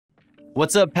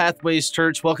What's up, Pathways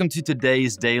Church? Welcome to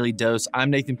today's Daily Dose. I'm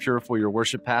Nathan Purefoy, your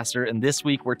worship pastor, and this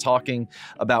week we're talking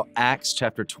about Acts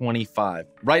chapter 25.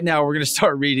 Right now, we're going to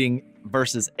start reading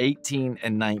verses 18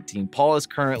 and 19. Paul is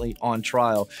currently on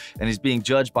trial, and he's being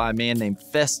judged by a man named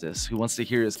Festus who wants to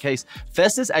hear his case.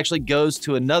 Festus actually goes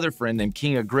to another friend named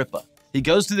King Agrippa. He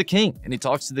goes to the king, and he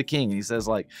talks to the king, and he says,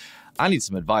 I need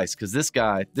some advice, because this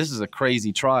is a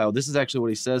crazy trial. This is actually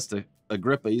what he says to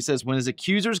Agrippa. He says, when his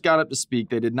accusers got up to speak,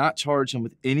 they did not charge him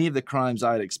with any of the crimes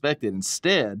I had expected.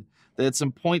 Instead, they had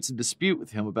some points of dispute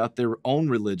with him about their own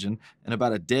religion and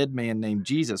about a dead man named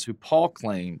Jesus, who Paul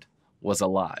claimed was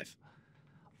alive.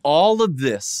 All of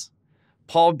this,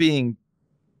 Paul being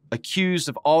accused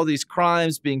of all these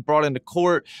crimes, being brought into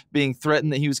court, being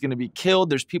threatened that he was going to be killed.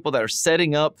 There's people that are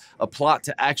setting up a plot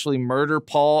to actually murder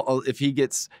Paul if he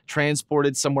gets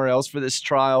transported somewhere else for this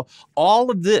trial. All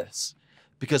of this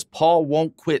because Paul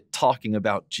won't quit talking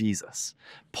about Jesus.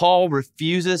 Paul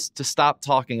refuses to stop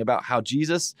talking about how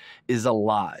Jesus is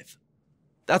alive.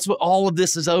 That's what all of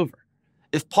this is over.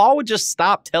 If Paul would just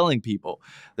stop telling people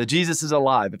that Jesus is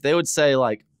alive, if they would say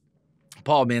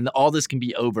Paul, man, all this can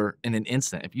be over in an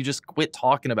instant. If you just quit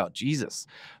talking about Jesus,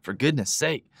 for goodness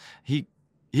sake, he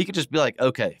could just be like,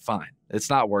 okay, fine, it's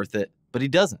not worth it. But he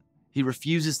doesn't. He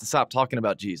refuses to stop talking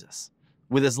about Jesus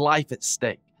with his life at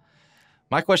stake.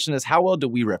 My question is, how well do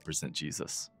we represent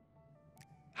Jesus?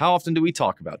 How often do we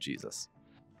talk about Jesus?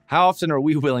 How often are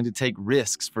we willing to take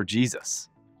risks for Jesus?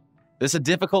 It's a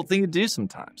difficult thing to do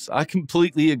sometimes. I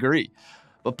completely agree.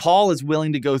 But Paul is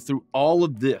willing to go through all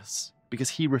of this because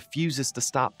he refuses to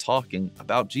stop talking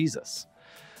about Jesus.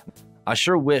 I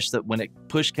sure wish that when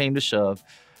push came to shove,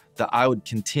 that I would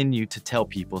continue to tell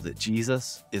people that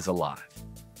Jesus is alive.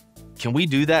 Can we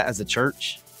do that as a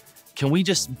church? Can we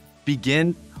just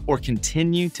begin or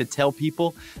continue to tell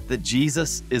people that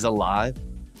Jesus is alive?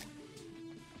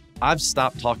 I've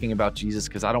stopped talking about Jesus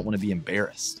because I don't want to be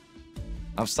embarrassed.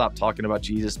 I've stopped talking about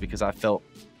Jesus because I felt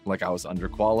like I was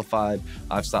underqualified.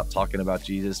 I've stopped talking about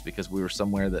Jesus because we were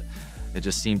somewhere that it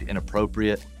just seemed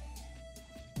inappropriate.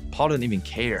 Paul didn't even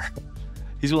care.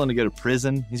 He's willing to go to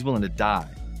prison. He's willing to die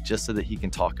just so that he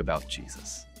can talk about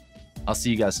Jesus. I'll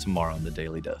see you guys tomorrow on the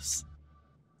Daily Dose.